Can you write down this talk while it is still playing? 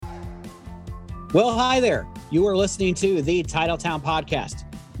Well, hi there. You are listening to the Titletown Podcast.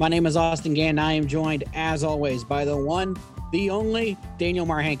 My name is Austin Gann, and I am joined, as always, by the one, the only, Daniel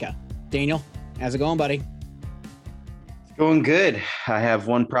Marhanka. Daniel, how's it going, buddy? It's going good. I have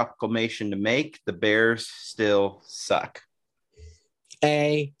one proclamation to make. The Bears still suck.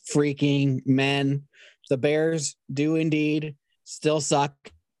 A freaking men. The Bears do indeed still suck.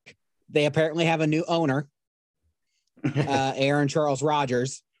 They apparently have a new owner, Aaron Charles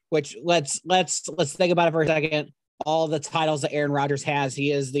Rodgers. Which let's think about it for a second. All the titles that Aaron Rodgers has, he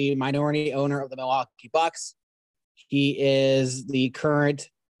is the minority owner of the Milwaukee Bucks. He is the current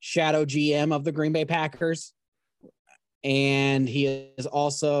shadow GM of the Green Bay Packers. And he is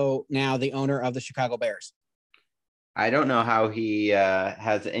also now the owner of the Chicago Bears. I don't know how he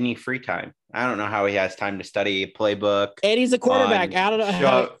has any free time. I don't know how he has time to study a playbook. And he's a quarterback. I don't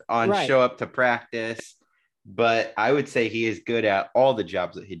know show up to practice. But I would say he is good at all the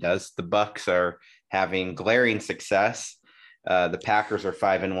jobs that he does. The Bucks are having glaring success. The Packers are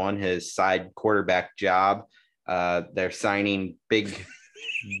 5-1, his side quarterback job. They're signing big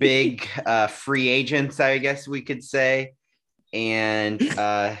free agents, I guess we could say. And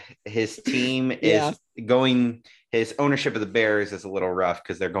his team is going, his ownership of the Bears is a little rough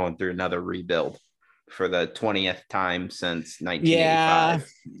because they're going through another rebuild for the 20th time since 1985.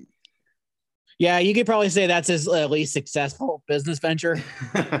 Yeah, you could probably say that's his least successful business venture.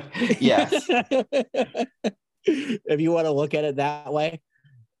 Yes. If you want to look at it that way.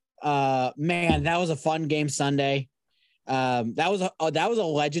 Man, that was a fun game Sunday. That was a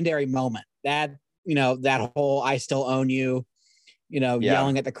legendary moment. That whole "I still own you,"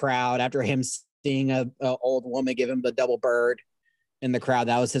 yelling at the crowd after him seeing a old woman give him the double bird in the crowd.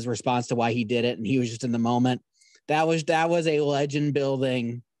 That was his response to why he did it, and he was just in the moment. That was a legend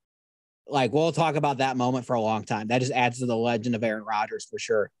building. Like, we'll talk about that moment for a long time. That just adds to the legend of Aaron Rodgers for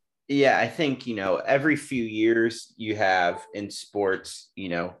sure. Yeah, I think, every few years you have in sports,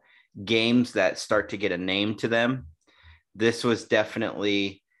 games that start to get a name to them. This was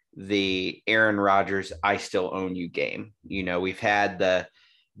definitely the Aaron Rodgers, I still own you game. We've had the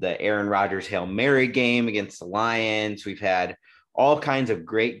Aaron Rodgers Hail Mary game against the Lions. We've had all kinds of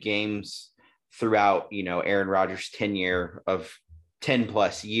great games throughout, Aaron Rodgers' tenure of 10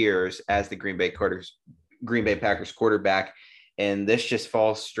 plus years as the Green Bay Packers quarterback. And this just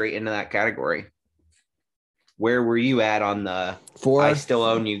falls straight into that category. Where were you at on the I still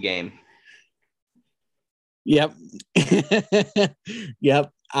own you game? Yep.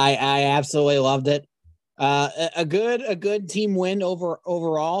 Yep. I absolutely loved it. A good team win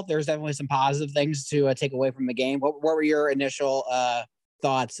overall. There's definitely some positive things to take away from the game. What were your initial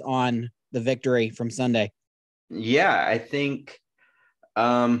thoughts on the victory from Sunday? Yeah, I think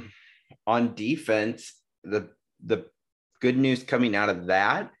on defense, the good news coming out of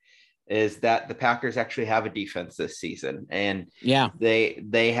that is that the Packers actually have a defense this season, and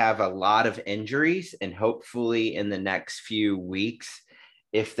they have a lot of injuries, and hopefully in the next few weeks,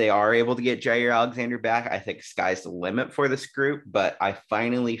 if they are able to get Jair Alexander back, I think sky's the limit for this group. But I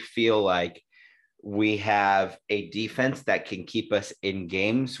finally feel like we have a defense that can keep us in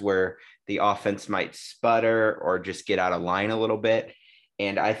games where the offense might sputter or just get out of line a little bit.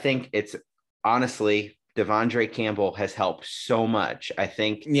 And I think it's honestly, Devondre Campbell has helped so much. I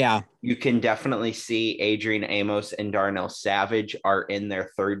think you can definitely see Adrian Amos and Darnell Savage are in their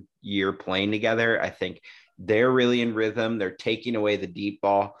third year playing together. I think they're really in rhythm. They're taking away the deep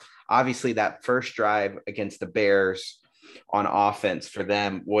ball. Obviously, that first drive against the Bears on offense for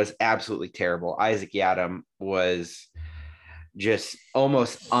them was absolutely terrible. Isaac Yiadom was just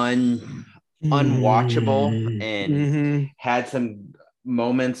almost unwatchable and had some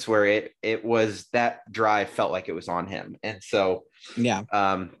moments where it was that drive felt like it was on him. And so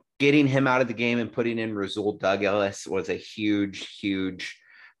getting him out of the game and putting in Rasul Douglas was a huge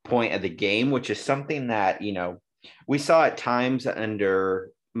point of the game, which is something that we saw at times under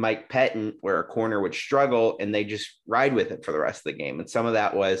Mike Pettin where a corner would struggle and they just ride with it for the rest of the game. And some of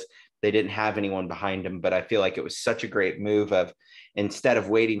that was they didn't have anyone behind him, but I feel like it was such a great move of, instead of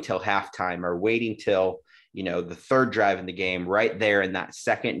waiting till halftime or waiting till the third drive in the game, right there in that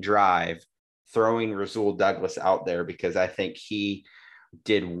second drive, throwing Rasul Douglas out there, because I think he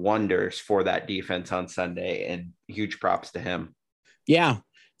did wonders for that defense on Sunday, and huge props to him. Yeah,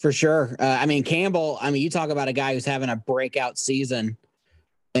 for sure. Campbell, you talk about a guy who's having a breakout season,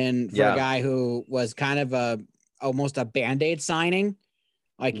 and for a guy who was kind of almost a Band-Aid signing,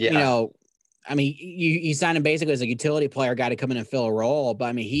 you signed him basically as a utility player guy to come in and fill a role,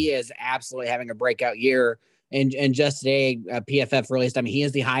 but he is absolutely having a breakout year. And just today, PFF released, he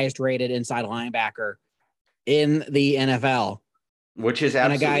is the highest rated inside linebacker in the NFL. which is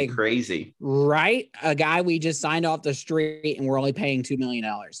absolutely crazy. Right? A guy we just signed off the street and we're only paying $2 million.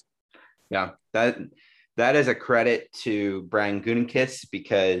 Yeah, that is a credit to Brian Gutekunst,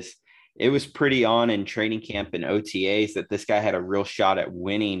 because it was pretty on in training camp and OTAs that this guy had a real shot at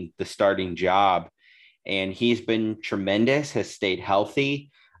winning the starting job. And he's been tremendous, has stayed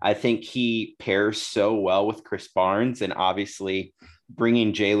healthy. I think he pairs so well with Chris Barnes, and obviously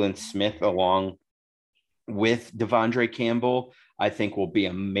bringing Jaylon Smith along with Devondre Campbell, I think will be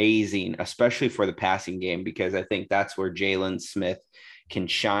amazing, especially for the passing game, because I think that's where Jaylon Smith can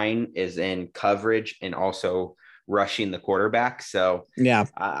shine, is in coverage and also rushing the quarterback. So yeah,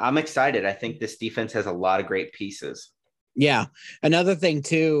 I'm excited. I think this defense has a lot of great pieces. Yeah. Another thing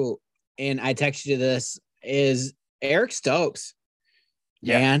too, and I texted you this, is Eric Stokes.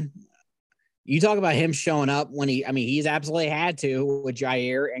 Yeah. Man, you talk about him showing up when he's absolutely had to with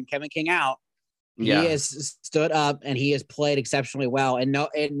Jaire and Kevin King out. He has stood up and he has played exceptionally well. And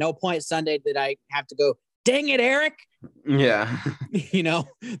at no point Sunday did I have to go, dang it, Eric. Yeah.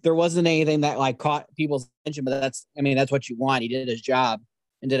 There wasn't anything that like caught people's attention, but that's what you want. He did his job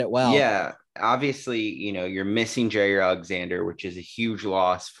and did it well. Yeah. Obviously, you're missing Jaire Alexander, which is a huge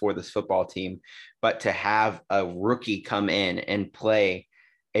loss for this football team. But to have a rookie come in and play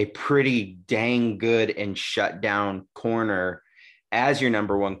a pretty dang good and shut down corner as your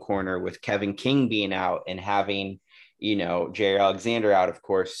number one corner, with Kevin King being out and having, Jaire Alexander out, of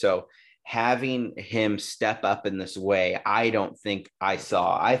course. So having him step up in this way, I don't think I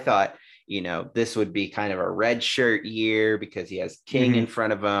saw. I thought, this would be kind of a red shirt year because he has King in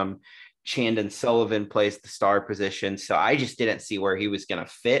front of him. Chandon Sullivan plays the star position. So I just didn't see where he was going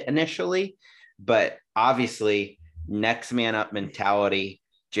to fit initially. But obviously, next man up mentality.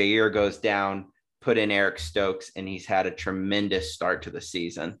 Jaire goes down, put in Eric Stokes, and he's had a tremendous start to the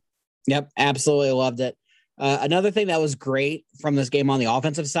season. Yep, absolutely loved it. Another thing that was great from this game on the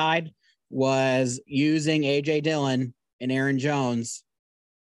offensive side was using A.J. Dillon and Aaron Jones,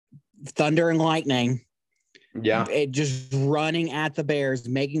 thunder and lightning. Yeah. Just running at the Bears,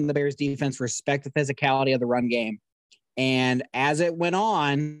 making the Bears defense respect the physicality of the run game. And as it went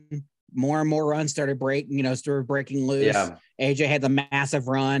on, more and more runs started breaking loose. Yeah. AJ had the massive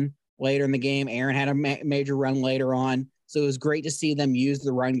run later in the game. Aaron had a major run later on. So it was great to see them use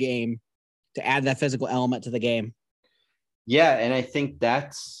the run game to add that physical element to the game. Yeah, and I think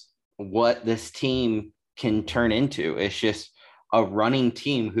that's what this team can turn into. It's just a running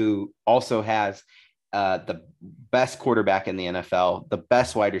team who also has the best quarterback in the NFL, the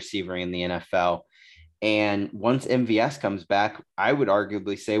best wide receiver in the NFL. And once MVS comes back, I would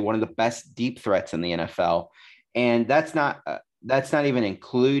arguably say one of the best deep threats in the NFL. And that's not even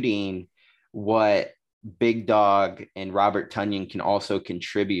including what Big Dog and Robert Tonyan can also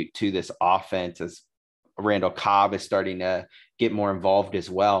contribute to this offense, as Randall Cobb is starting to get more involved as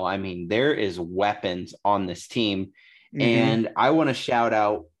well. I mean, there is weapons on this team. And I want to shout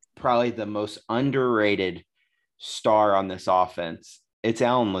out probably the most underrated star on this offense. It's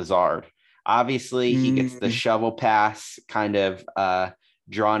Allen Lazard. Obviously, he gets the shovel pass kind of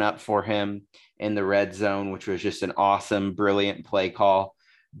drawn up for him in the red zone, which was just an awesome, brilliant play call.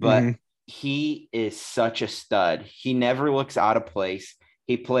 But he is such a stud. He never looks out of place.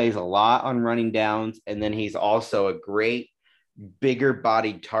 He plays a lot on running downs, and then he's also a great, bigger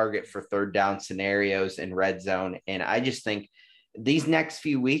bodied target for third down scenarios in red zone. And I just think these next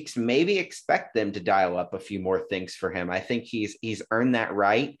few weeks, maybe expect them to dial up a few more things for him. I think he's earned that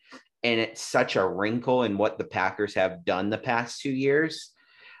right. And it's such a wrinkle in what the Packers have done the past 2 years.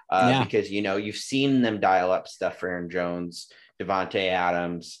 Because, you've seen them dial up stuff for Aaron Jones, Devontae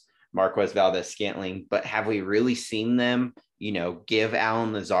Adams, Marquez Valdes-Scantling, but have we really seen them, give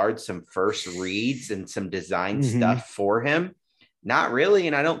Allen Lazard some first reads and some design stuff for him? Not really.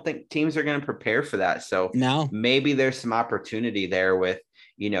 And I don't think teams are going to prepare for that. So maybe there's some opportunity there with,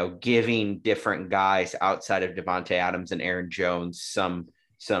 giving different guys outside of Devontae Adams and Aaron Jones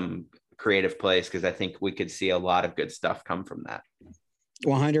some creative plays, because I think we could see a lot of good stuff come from that.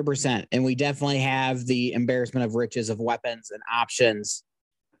 100%. And we definitely have the embarrassment of riches of weapons and options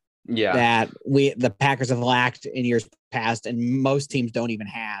that the Packers have lacked in years past, and most teams don't even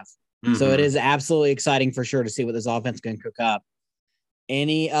have. So it is absolutely exciting for sure to see what this offense can cook up.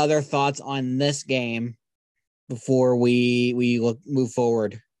 Any other thoughts on this game before we move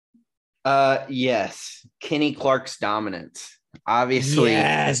forward? Yes. Kenny Clark's dominance. Obviously,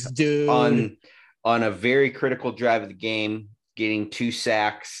 yes, dude. On a very critical drive of the game, getting 2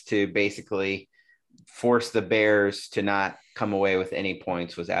 sacks to basically force the Bears to not come away with any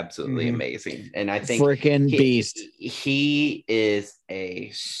points was absolutely amazing. And I think freaking beast. He is a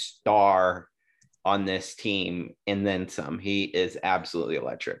star on this team and then some. He is absolutely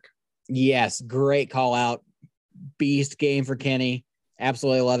electric. Yes, great call out. Beast game for Kenny.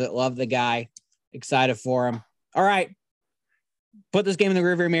 Absolutely love it. Love the guy. Excited for him. All right. Put this game in the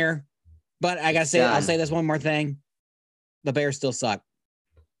rearview mirror. But I gotta say, I'll say this one more thing. The Bears still suck.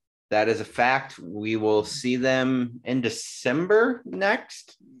 That is a fact. We will see them in December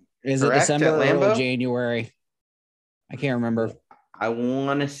next. Is it December or early January? I can't remember. I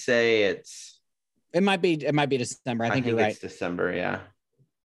want to say it might be December. I think you're right. It's December, yeah.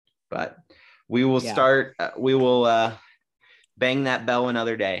 But we will start. We will bang that bell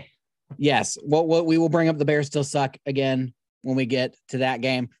another day. Yes. What we will bring up the Bears still suck again when we get to that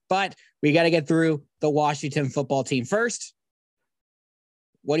game. But we got to get through the Washington football team first.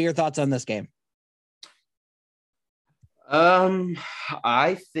 What are your thoughts on this game?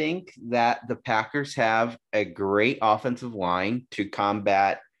 I think that the Packers have a great offensive line to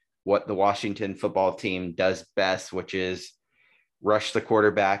combat what the Washington football team does best, which is rush the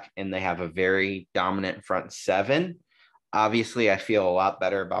quarterback, and they have a very dominant front seven. Obviously, I feel a lot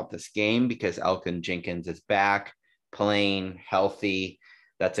better about this game because Elgton Jenkins is back, playing healthy.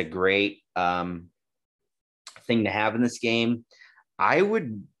 That's a great thing to have in this game. I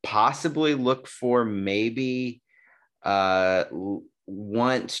would possibly look for maybe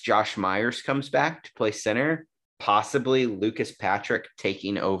once Josh Myers comes back to play center, possibly Lucas Patrick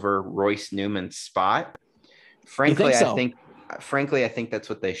taking over Royce Newman's spot. Frankly, I think that's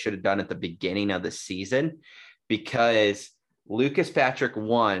what they should have done at the beginning of the season, because Lucas Patrick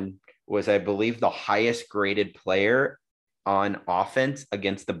was, I believe, the highest graded player on offense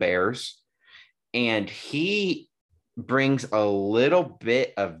against the Bears. And he brings a little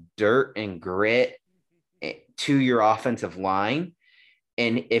bit of dirt and grit to your offensive line.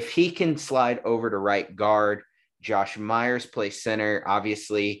 And if he can slide over to right guard, Josh Myers plays center.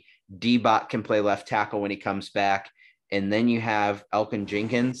 Obviously, D-Bot can play left tackle when he comes back. And then you have Elgton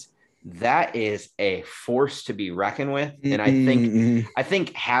Jenkins. That is a force to be reckoned with. And I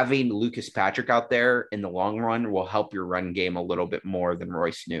think having Lucas Patrick out there in the long run will help your run game a little bit more than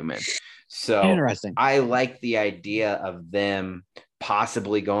Royce Newman. So interesting. I like the idea of them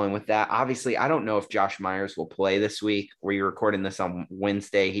possibly going with that. Obviously, I don't know if Josh Myers will play this week. We're recording this on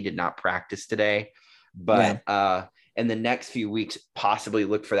Wednesday. He did not practice today, but in the next few weeks, possibly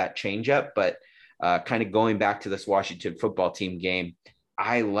look for that changeup. But kind of going back to this Washington football team game,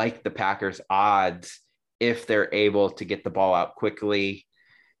 I like the Packers odds if they're able to get the ball out quickly,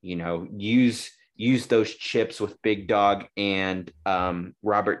 use those chips with Big Dog and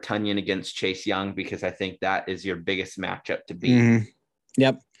Robert Tonyan against Chase Young, because I think that is your biggest matchup to beat. Mm-hmm.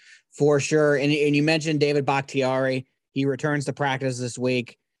 Yep, for sure. And you mentioned David Bakhtiari. He returns to practice this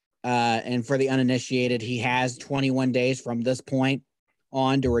week. And for the uninitiated, he has 21 days from this point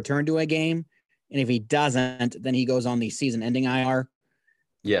on to return to a game. And if he doesn't, then he goes on the season-ending IR.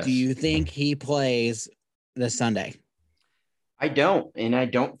 Yes. Do you think he plays this Sunday? I don't. And I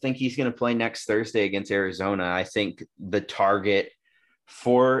don't think he's going to play next Thursday against Arizona. I think the target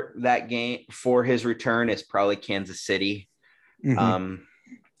for that game, for his return, is probably Kansas City in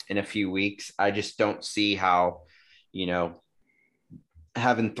a few weeks. I just don't see how,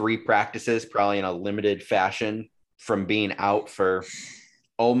 having 3 practices probably in a limited fashion from being out for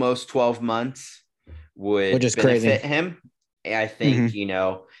almost 12 months would benefit him. I think,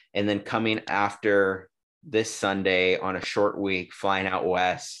 and then coming after this Sunday on a short week, flying out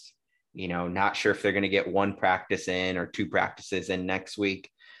west, not sure if they're going to get 1 practice in or 2 practices in next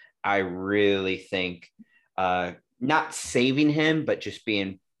week. I really think not saving him, but just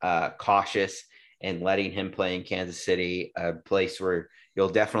being cautious and letting him play in Kansas City, a place where you'll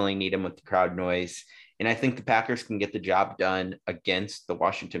definitely need him with the crowd noise. And I think the Packers can get the job done against the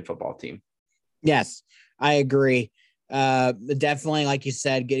Washington football team. Yes, I agree. Definitely, like you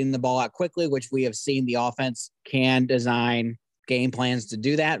said, getting the ball out quickly, which we have seen the offense can design game plans to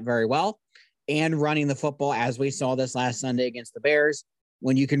do that very well, and running the football, as we saw this last Sunday against the Bears.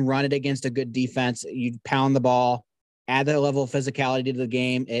 When you can run it against a good defense, you pound the ball, add the level of physicality to the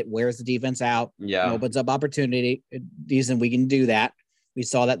game. It wears the defense out. Yeah. It opens up opportunities, and we can do that. We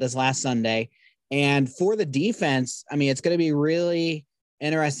saw that this last Sunday. And for the defense, I mean, it's going to be really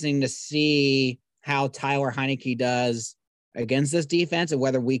interesting to see how Tyler Heinicke does against this defense and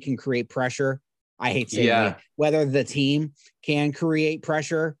whether we can create pressure. I hate saying whether the team can create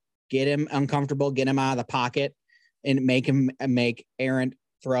pressure, get him uncomfortable, get him out of the pocket, and make errant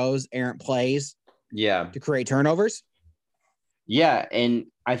throws, errant plays. Yeah. To create turnovers. Yeah. And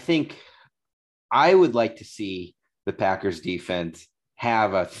I think I would like to see the Packers defense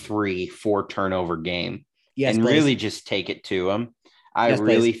have a 3-4 turnover game. Yes, and please. Really just take it to them. I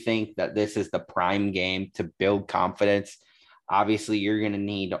really think that this is the prime game to build confidence. Obviously, you're going to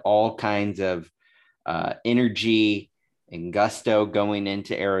need all kinds of energy and gusto going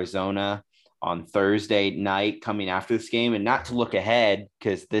into Arizona on Thursday night coming after this game, and not to look ahead,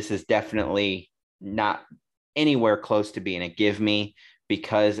 because this is definitely not anywhere close to being a give me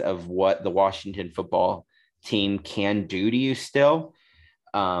because of what the Washington football team can do to you still.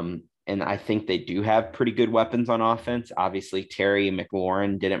 And I think they do have pretty good weapons on offense. Obviously, Terry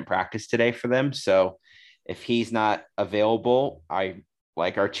McLaurin didn't practice today for them. So if he's not available, I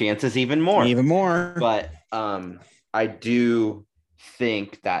like our chances even more. But I do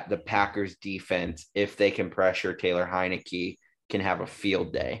think that the Packers defense, if they can pressure Taylor Heinicke, can have a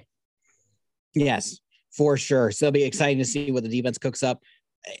field day. Yes, for sure. So it'll be exciting to see what the defense cooks up.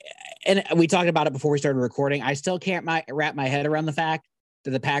 And we talked about it before we started recording. I still can't wrap my head around the fact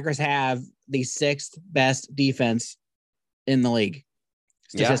that the Packers have the 6th best defense in the league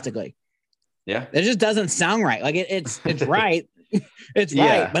statistically. Yeah. It just doesn't sound right. Like it's right. It's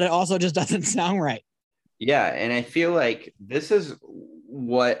right, but it also just doesn't sound right. Yeah. And I feel like this is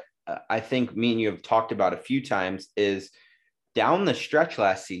what I think me and you have talked about a few times is down the stretch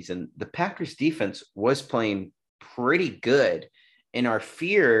last season, the Packers defense was playing pretty good. And our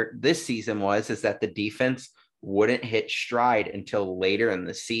fear this season is that the defense wouldn't hit stride until later in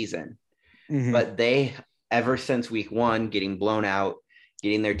the season. Mm-hmm. But they, ever since week 1, getting blown out,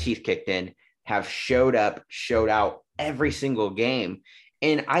 getting their teeth kicked in, have showed out every single game.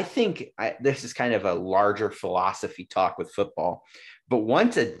 And I think this is kind of a larger philosophy talk with football. But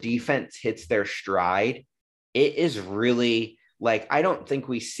once a defense hits their stride, it is really like, I don't think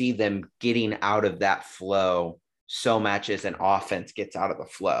we see them getting out of that flow so much as an offense gets out of the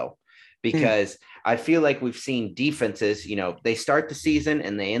flow. Because I feel like we've seen defenses, they start the season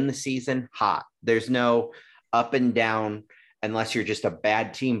and they end the season hot. There's no up and down unless you're just a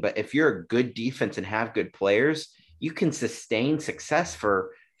bad team. But if you're a good defense and have good players, you can sustain success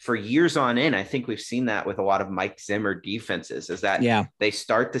for years on end. I think we've seen that with a lot of Mike Zimmer defenses, is that they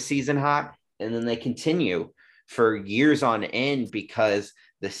start the season hot and then they continue for years on end because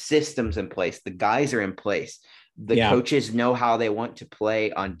the system's in place, the guys are in place. The coaches know how they want to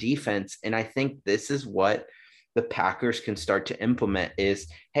play on defense. And I think this is what the Packers can start to implement is,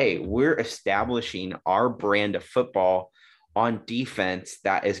 hey, we're establishing our brand of football on defense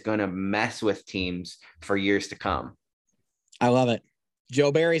that is going to mess with teams for years to come. I love it.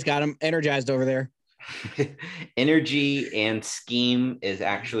 Joe Barry's got him energized over there. Energy and scheme is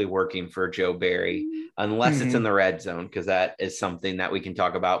actually working for Joe Barry, unless it's in the red zone, because that is something that we can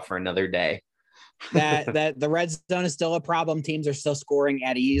talk about for another day. that the red zone is still a problem. Teams are still scoring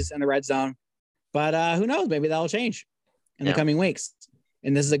at ease in the red zone, but who knows? Maybe that'll change in the coming weeks.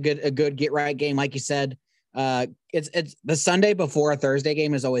 And this is a good get right game, like you said. It's the Sunday before a Thursday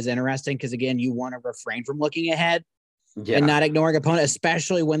game is always interesting because again, you want to refrain from looking ahead and not ignoring opponent,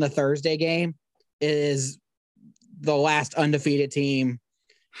 especially when the Thursday game is the last undefeated team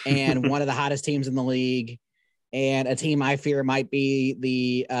and one of the hottest teams in the league, and a team I fear might be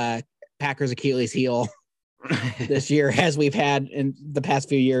the Packers Achilles heel this year, as we've had in the past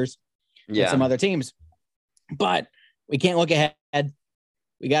few years with some other teams. But we can't look ahead.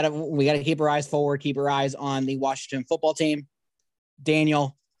 We gotta keep our eyes forward, keep our eyes on the Washington football team.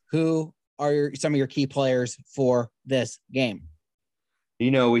 Daniel, who are some of your key players for this game?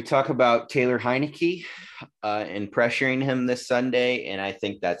 We talk about Taylor Heinicke and pressuring him this Sunday, and I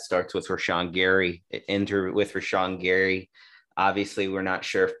think that starts with Rashawn Gary. Enter with Rashawn Gary. Obviously, we're not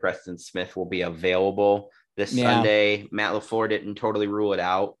sure if Preston Smith will be available this Sunday. Matt LaFleur didn't totally rule it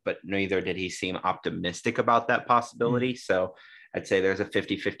out, but neither did he seem optimistic about that possibility. So I'd say there's a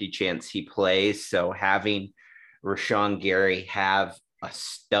 50-50 chance he plays. So having Rashawn Gary have a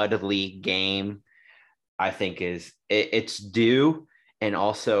studly game, I think it's due. And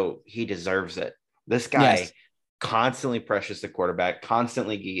also he deserves it. This guy constantly pressures the quarterback,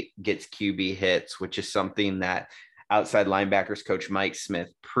 constantly gets QB hits, which is something that outside linebackers coach Mike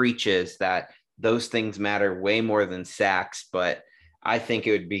Smith preaches, that those things matter way more than sacks. But I think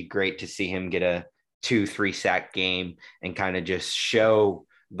it would be great to see him get a 2-3 sack game and kind of just show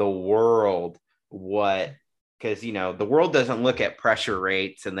the world because the world doesn't look at pressure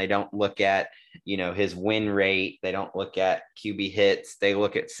rates and they don't look at his win rate, they don't look at QB hits, they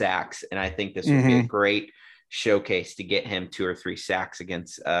look at sacks. And I think this would be a great showcase to get him 2 or 3 sacks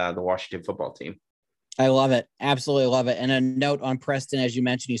against the Washington football team. I love it. Absolutely love it. And a note on Preston, as you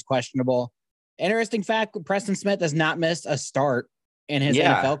mentioned, he's questionable. Interesting fact, Preston Smith has not missed a start in his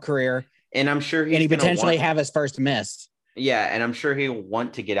NFL career. And I'm sure he potentially have his first miss. Yeah, and I'm sure he'll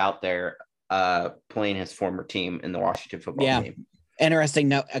want to get out there playing his former team in the Washington football team. Interesting.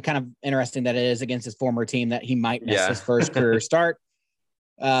 No, kind of interesting that it is against his former team that he might miss his first career start,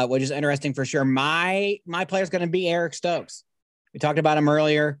 which is interesting for sure. My player is going to be Eric Stokes. We talked about him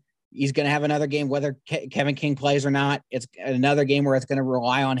earlier. He's going to have another game, whether Kevin King plays or not. It's another game where it's going to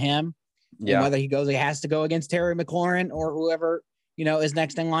rely on him. Yeah. And whether he has to go against Terry McLaurin or whoever, is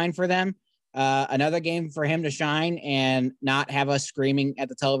next in line for them. Another game for him to shine and not have us screaming at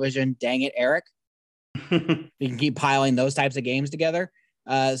the television, dang it, Eric. We can keep piling those types of games together.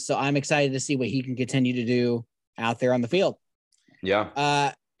 So I'm excited to see what he can continue to do out there on the field.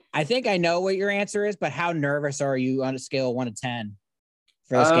 Yeah. I think I know what your answer is, but how nervous are you on a scale of 1 to 10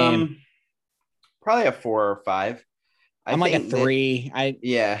 for this game? Probably a 4 or 5. I'm like a 3.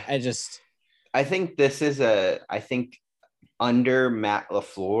 I think this is under Matt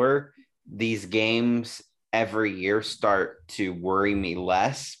LaFleur, these games every year start to worry me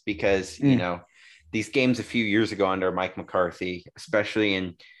less because, these games a few years ago under Mike McCarthy, especially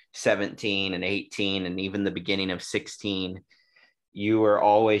in 17 and 18 and even the beginning of 16, you were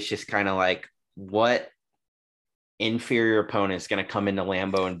always just kind of like, what inferior opponent is going to come into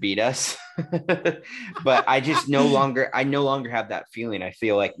Lambeau and beat us? But I just no longer have that feeling. I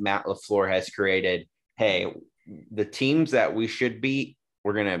feel like Matt LaFleur has created, hey, the teams that we should beat,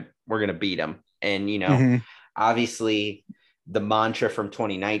 we're going to beat them. And, obviously the mantra from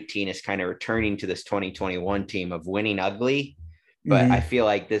 2019 is kind of returning to this 2021 team of winning ugly. But I feel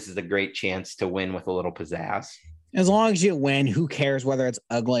like this is a great chance to win with a little pizzazz. As long as you win, who cares whether it's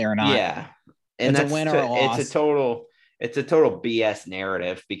ugly or not? Yeah. And it's a win or a loss. It's a total BS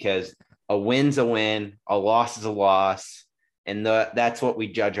narrative because a win's a win, a loss is a loss. And that's what we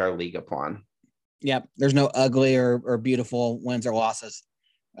judge our league upon. Yep. There's no ugly or beautiful wins or losses.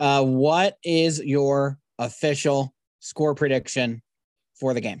 What is your official score prediction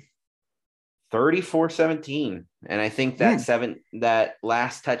for the game? 34-17. And I think that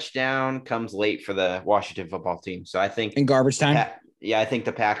last touchdown comes late for the Washington football team. So I think in garbage time. I think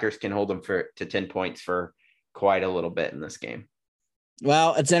the Packers can hold them to 10 points for quite a little bit in this game.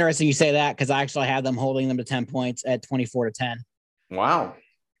 Well, it's interesting you say that because I actually have them holding them to 10 points at 24-10. Wow.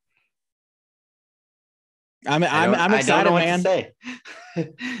 I'm excited, man.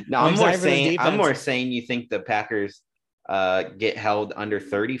 No, I'm more saying you think the Packers get held under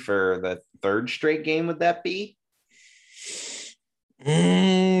 30 for the third straight game. Would that be?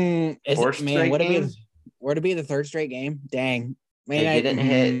 Would it be the third straight game? Dang. Man,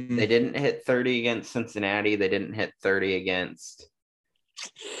 they didn't hit 30 against Cincinnati. They didn't hit 30 against,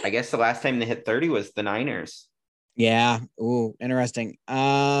 I guess the last time they hit 30 was the Niners. Yeah. Ooh, interesting.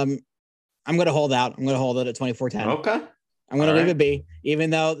 I'm going to hold out. I'm going to hold it at 24-10. Okay. I'm going to leave it be, even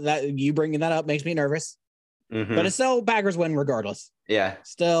though that you bringing that up makes me nervous. But it's still Packers win regardless. Yeah.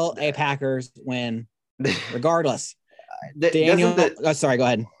 Still a Packers win regardless. Daniel, sorry, go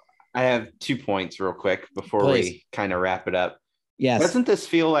ahead. I have 2 points real quick before we kind of wrap it up. Yes. Doesn't this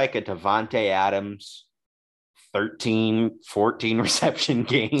feel like a Davante Adams 13-14 reception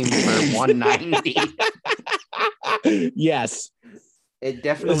game for 190? Yes. It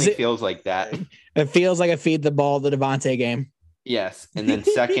definitely feels like that. It feels like a feed the ball the Davante game. Yes. And then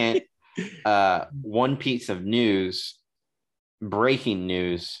second, one piece of breaking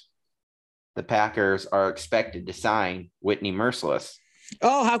news, the Packers are expected to sign Whitney Mercilus.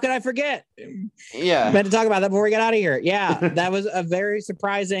 Oh, how could I forget? Yeah. I meant to talk about that before we get out of here. Yeah, that was a very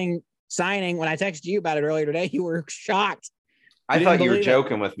surprising signing. When I texted you about it earlier today, you were shocked. I thought you were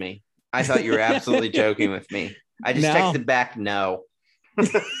joking with me. I thought you were absolutely joking with me. I just texted back no.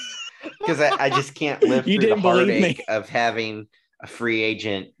 Because I just can't live through the heartache of having a free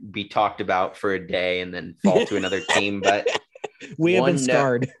agent be talked about for a day and then fall to another team. But we have been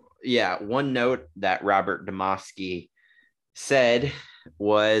scarred. One note that Robert Demoski said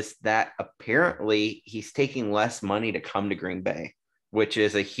was that apparently he's taking less money to come to Green Bay, which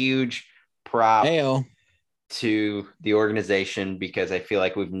is a huge prop to the organization, because I feel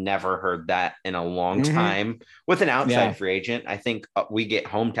like we've never heard that in a long time with an outside free agent. I think we get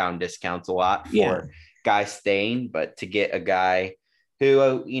hometown discounts a lot for guys staying, but to get a guy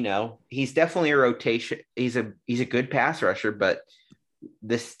who, he's definitely a rotation. He's a good pass rusher, but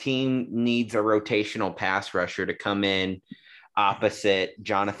this team needs a rotational pass rusher to come in opposite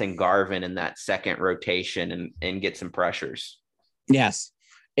Jonathan Garvin in that second rotation and get some pressures. Yes.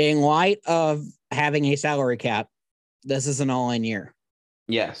 In light of having a salary cap, this is an all-in year.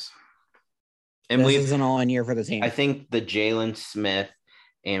 Yes. And this is an all-in year for the team. I think the Jalen Smith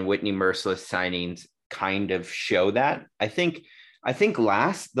and Whitney Mercilus signings kind of show that. I think the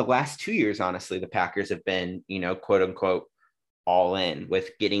last 2 years, honestly, the Packers have been, quote unquote, all in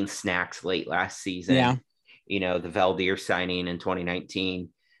with getting snacks late last season. Yeah. the Valdir signing in 2019,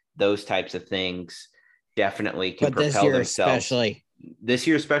 those types of things definitely can propel themselves. This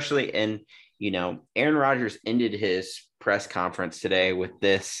year especially. And, Aaron Rodgers ended his press conference today with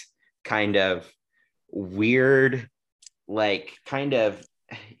this kind of weird,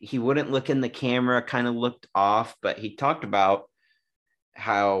 he wouldn't look in the camera, kind of looked off, but he talked about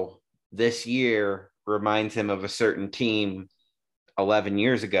how this year reminds him of a certain team 11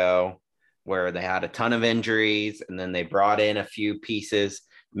 years ago where they had a ton of injuries, and then they brought in a few pieces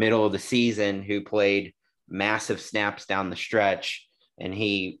middle of the season who played massive snaps down the stretch. And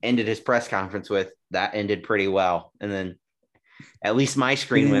he ended his press conference with, that ended pretty well. And then at least my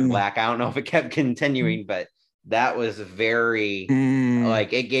screen went black. I don't know if it kept continuing, but that was very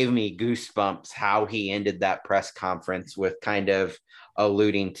it gave me goosebumps how he ended that press conference with kind of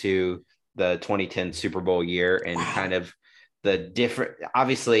alluding to the 2010 Super Bowl year and kind of the different,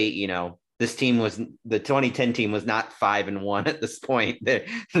 obviously, this team the 2010 team was not 5-1 at this point.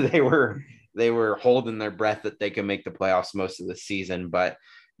 They were holding their breath that they could make the playoffs most of the season, but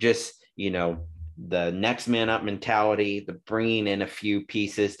just, the next man up mentality, the bringing in a few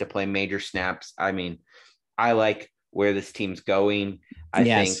pieces to play major snaps. I mean, I like where this team's going. I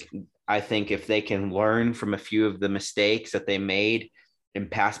think if they can learn from a few of the mistakes that they made in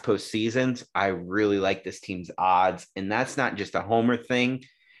past postseasons, I really like this team's odds. And that's not just a homer thing,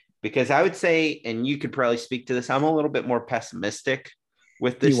 because I would say, and you could probably speak to this, I'm a little bit more pessimistic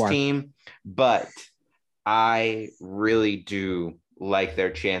with this team, but I really do like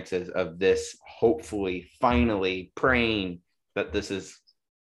their chances of this, hopefully, finally praying that this is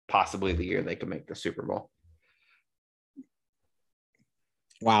possibly the year they can make the Super Bowl.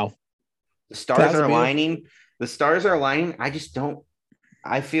 Wow. The stars are aligning. The stars are aligning.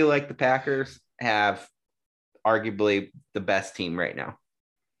 I feel like the Packers have arguably the best team right now.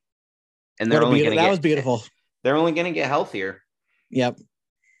 And they're only going to get, that was beautiful. They're only going to get healthier. Yep.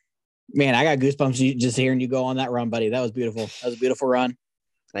 Man, I got goosebumps just hearing you go on that run, buddy. That was beautiful. That was a beautiful run.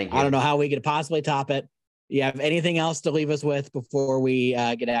 Thank you. I don't know how we could possibly top it. You have anything else to leave us with before we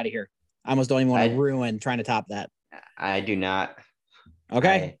get out of here? I almost don't even want to ruin trying to top that. I do not.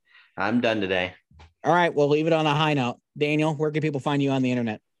 Okay. I'm done today. All right. We'll leave it on a high note. Daniel, where can people find you on the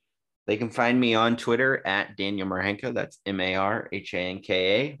internet? They can find me on Twitter at Daniel Marhanka. That's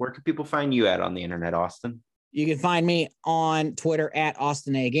MARHANKA. Where can people find you at on the internet, Austin? You can find me on Twitter at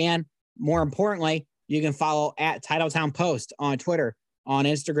Austin A. Gann. More importantly, you can follow at Titletown Post on Twitter, on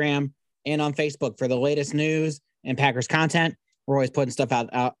Instagram, and on Facebook for the latest news and Packers content. We're always putting stuff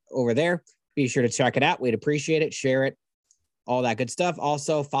out over there. Be sure to check it out. We'd appreciate it. Share it. All that good stuff.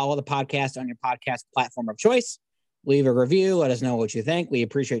 Also, follow the podcast on your podcast platform of choice. Leave a review. Let us know what you think. We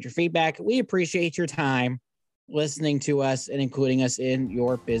appreciate your feedback. We appreciate your time listening to us and including us in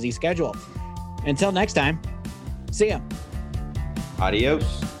your busy schedule. Until next time, see ya.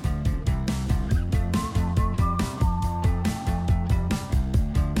 Adios.